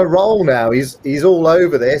 And he's on a roll now. He's all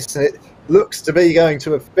over this, and it looks to be going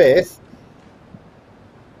to a 5th.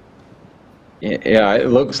 Yeah, it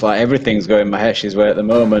looks like everything's going Mahesh's way at the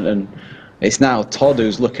moment, and it's now Todd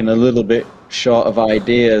who's looking a little bit short of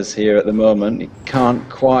ideas here at the moment. He can't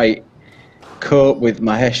quite cope with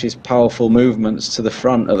Mahesh's powerful movements to the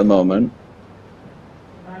front at the moment.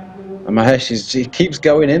 And Mahesh he keeps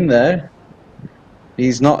going in there.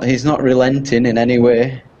 He's not relenting in any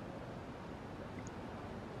way.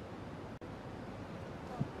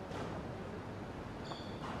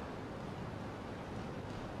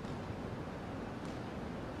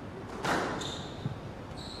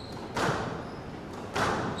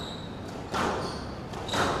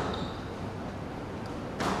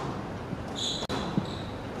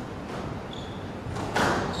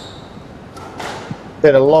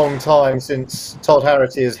 Been a long time since Todd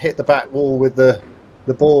Harrity has hit the back wall with the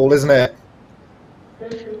ball, isn't it?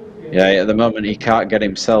 Yeah, at the moment he can't get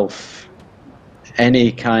himself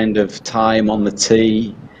any kind of time on the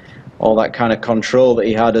tee. All that kind of control that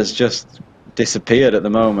he had has just disappeared at the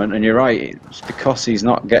moment. And you're right, it's because he's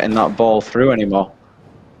not getting that ball through anymore.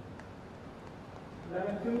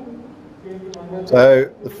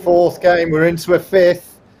 So the 4th game, we're into a 5th.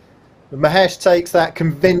 Mahesh takes that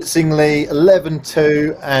convincingly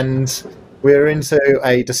 11-2, and we're into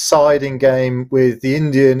a deciding game with the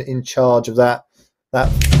Indian in charge of that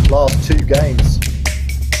last 2 games.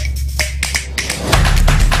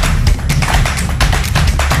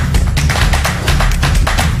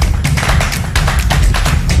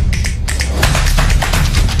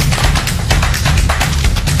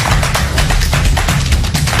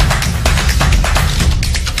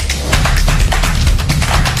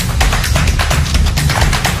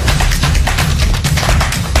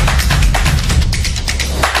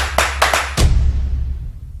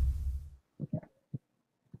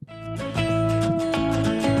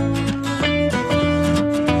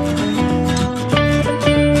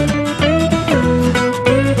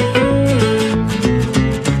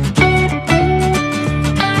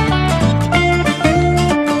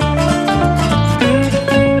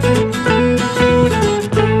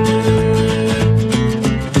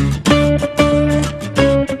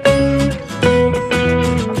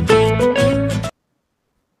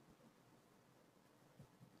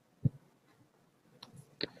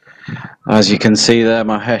 As you can see there,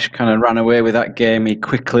 Mahesh kind of ran away with that game. He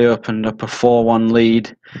quickly opened up a 4-1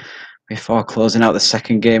 lead before closing out the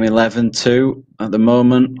second game 11-2. At the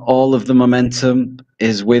moment, all of the momentum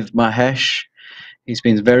is with Mahesh. He's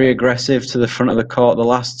been very aggressive to the front of the court the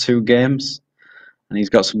last 2 games, and he's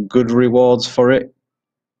got some good rewards for it.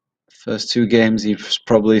 First 2 games, he's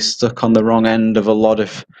probably stuck on the wrong end of a lot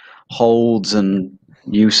of holds and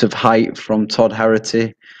use of height from Todd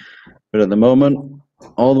Harrity. But at the moment,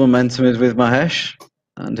 all the momentum is with Mahesh.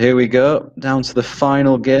 And here we go, down to the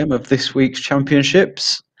final game of this week's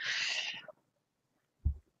championships.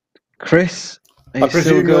 Chris, are you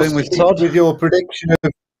still going with Todd? With your prediction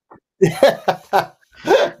of...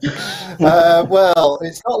 well,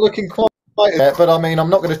 it's not looking quite Yeah, but I mean, I'm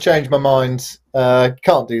not going to change my mind.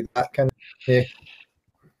 Can't do that, can you?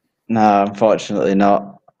 No, unfortunately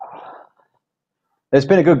not. It's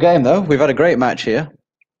been a good game, though. We've had a great match here.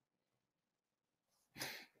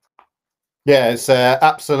 Yeah, it's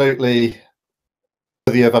absolutely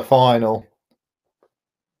worthy of a final,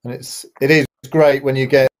 and it is great when you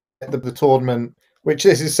get the tournament. Which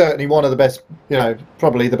this is certainly one of the best,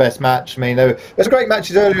 probably the best match. I mean, there's great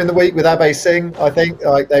matches earlier in the week with Abe Singh. I think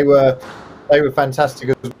like they were fantastic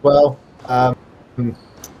as well.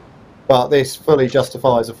 But this fully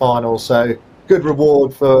justifies a final. So good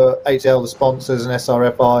reward for HCL, the sponsors, and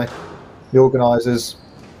SRFI, the organisers.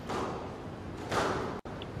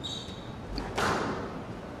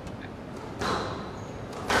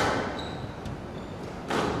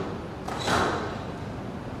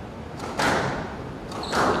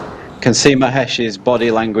 Can see Mahesh's body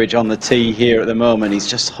language on the tee here at the moment. He's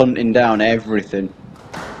just hunting down everything.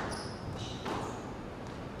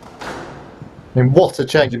 I mean, what a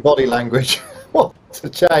change in body language! What a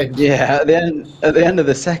change! Yeah, at the end of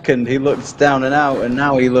the second, he looks down and out, and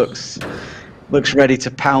now he looks ready to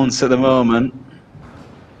pounce at the moment.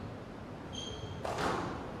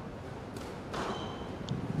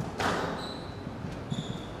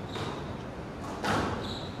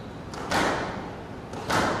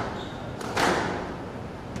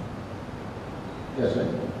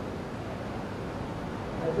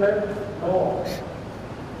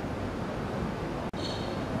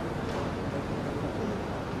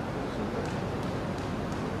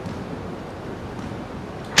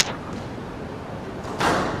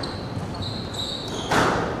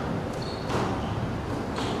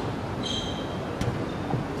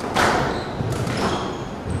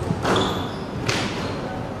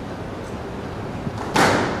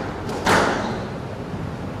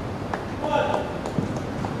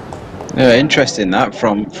 Interesting that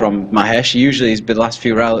from Mahesh. Usually, he's been last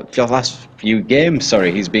few games.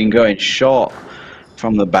 Sorry, he's been going short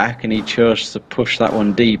from the back, and he chose to push that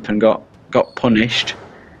one deep and got punished.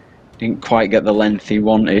 Didn't quite get the length he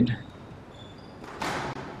wanted.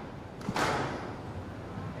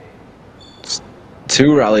 It's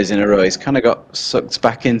 2 rallies in a row. He's kind of got sucked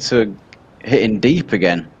back into hitting deep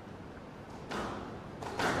again.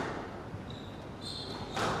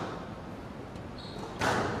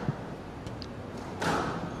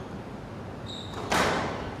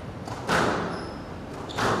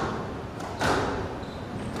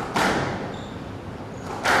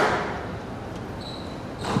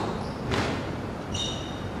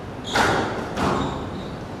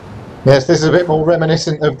 Yes, this is a bit more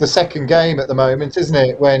reminiscent of the second game at the moment, isn't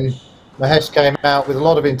it? When Mahesh came out with a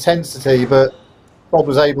lot of intensity, but Todd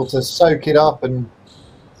was able to soak it up and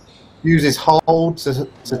use his hold to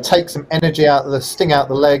take some energy out of the sting out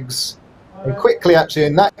the legs, and quickly actually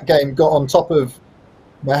in that game got on top of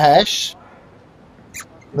Mahesh.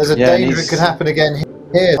 There's a danger it could happen again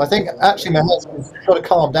here. I think actually Mahesh has got to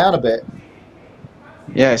calm down a bit.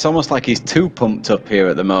 Yeah, it's almost like he's too pumped up here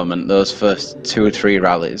at the moment, those first 2 or 3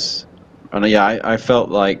 rallies. And yeah, I felt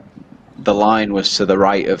like the line was to the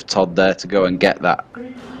right of Todd there to go and get that.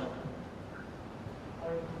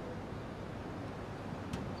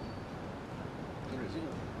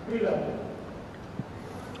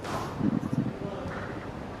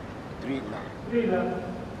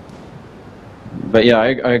 But yeah,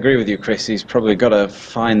 I agree with you, Chris. He's probably got to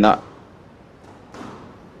find that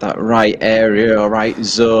right area or right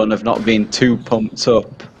zone of not being too pumped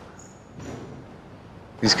up.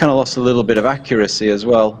 He's kind of lost a little bit of accuracy as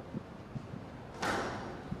well.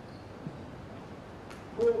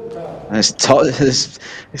 And it's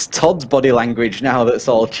Todd's body language now that's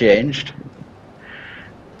all changed.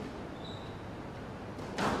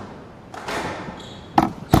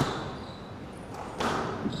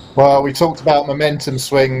 Well, we talked about momentum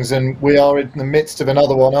swings, and we are in the midst of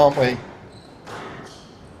another one, aren't we?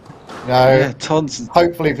 Yeah, Todd's...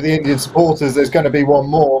 Hopefully for the Indian supporters, there's going to be one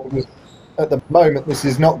more, because at the moment this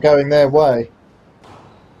is not going their way.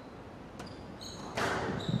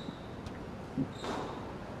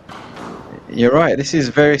 You're right, this is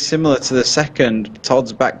very similar to the second.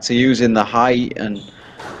 Todd's back to using the height and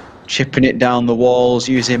chipping it down the walls,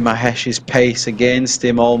 using Mahesh's pace against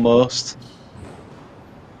him almost.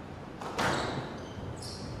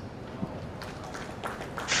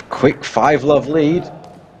 Quick 5-love lead.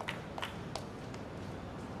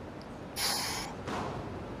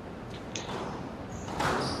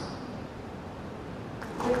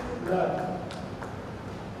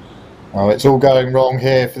 Oh, it's all going wrong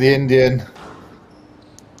here for the Indian.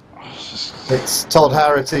 It's Todd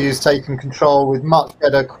Harrity who's taken control with much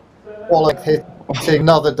better quality hitting.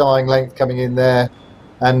 Another dying length coming in there.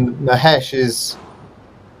 and Mahesh is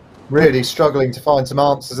really struggling to find some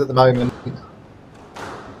answers at the moment.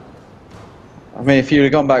 I mean, if you'd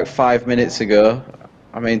have gone back 5 minutes ago,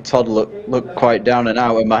 I mean, Todd looked quite down and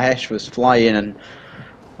out, and Mahesh was flying, and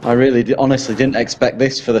I really honestly didn't expect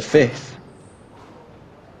this for the fifth.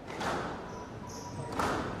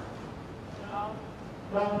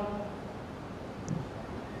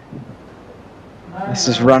 This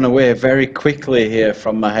has run away very quickly here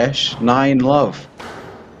from Mahesh. 9-love.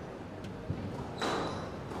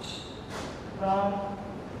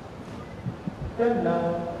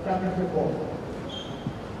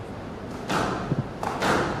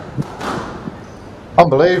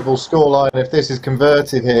 Unbelievable scoreline if this is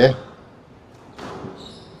converted here.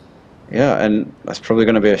 Yeah, and that's probably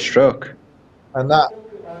going to be a stroke. And that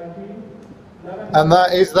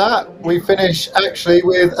is that. We finish actually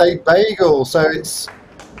with a bagel. So it's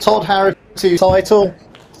Todd Harrity's title,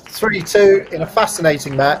 3-2 in a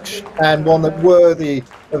fascinating match, and one that's worthy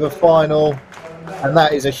of a final. And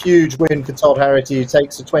that is a huge win for Todd Harrity, who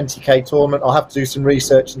takes a 20k tournament. I'll have to do some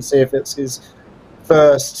research and see if it's his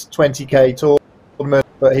first 20k tournament,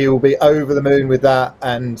 but he will be over the moon with that.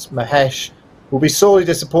 And Mahesh will be sorely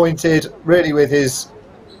disappointed, really, with his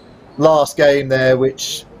last game there,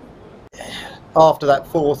 which after that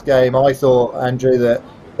fourth game, I thought, Andrew, that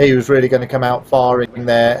he was really going to come out firing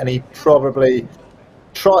there, and he probably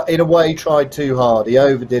in a way tried too hard. He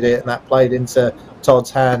overdid it, and that played into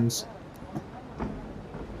Todd's hands.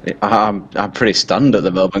 I'm pretty stunned at the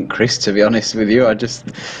moment, Chris, to be honest with you. I just,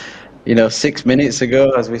 6 minutes ago,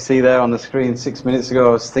 as we see there on the screen, 6 minutes ago,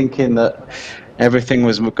 I was thinking that everything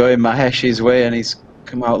was going Mahesh's way, and he's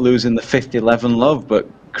come out losing the fifth 11-love. But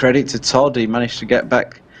credit to Todd, he managed to get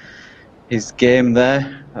back his game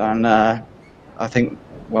there, and I think,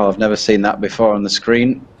 well, I've never seen that before on the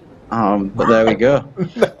screen, but there we go.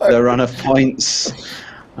 The run of points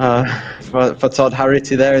for Todd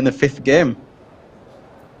Harrity there in the fifth game.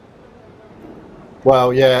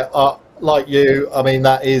 Well, yeah, like you, I mean,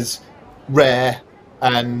 that is rare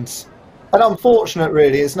and unfortunate,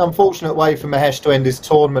 really. It's an unfortunate way for Mahesh to end his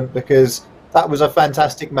tournament, because that was a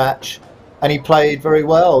fantastic match and he played very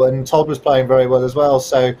well, and Todd was playing very well as well.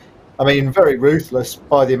 So, I mean, very ruthless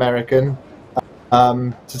by the American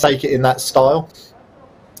to take it in that style.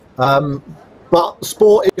 But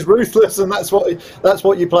sport is ruthless, and that's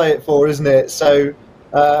what you play it for, isn't it? So,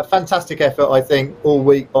 fantastic effort, I think, all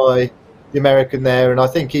week by the American there, and I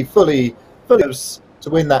think he fully deserves to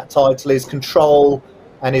win that title. His control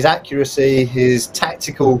and his accuracy, his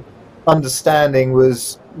tactical understanding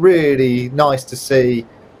was really nice to see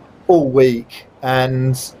all week,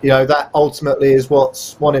 and that ultimately is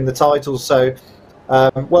what's won him the title. So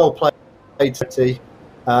well played, and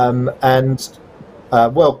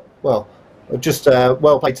well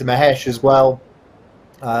played to Mahesh as well.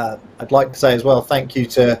 I'd like to say as well, thank you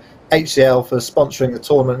to HCL for sponsoring the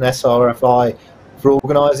tournament, and SRFI for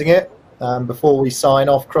organising it. Before we sign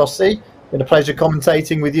off, Crossy, been a pleasure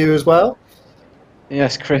commentating with you as well.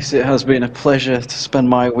 Yes, Chris, it has been a pleasure to spend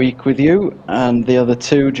my week with you and the other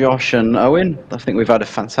two, Josh and Owen. I think we've had a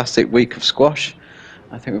fantastic week of squash.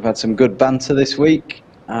 I think we've had some good banter this week,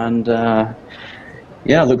 and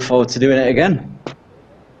yeah, I look forward to doing it again.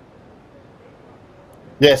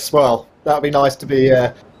 Yes, well, that'd be nice to be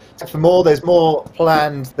for more. There's more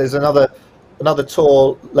planned. There's another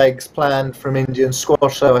tour legs planned from Indian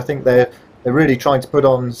squash, so I think they're really trying to put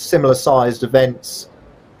on similar sized events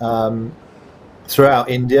throughout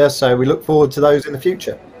India, so we look forward to those in the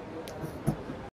future.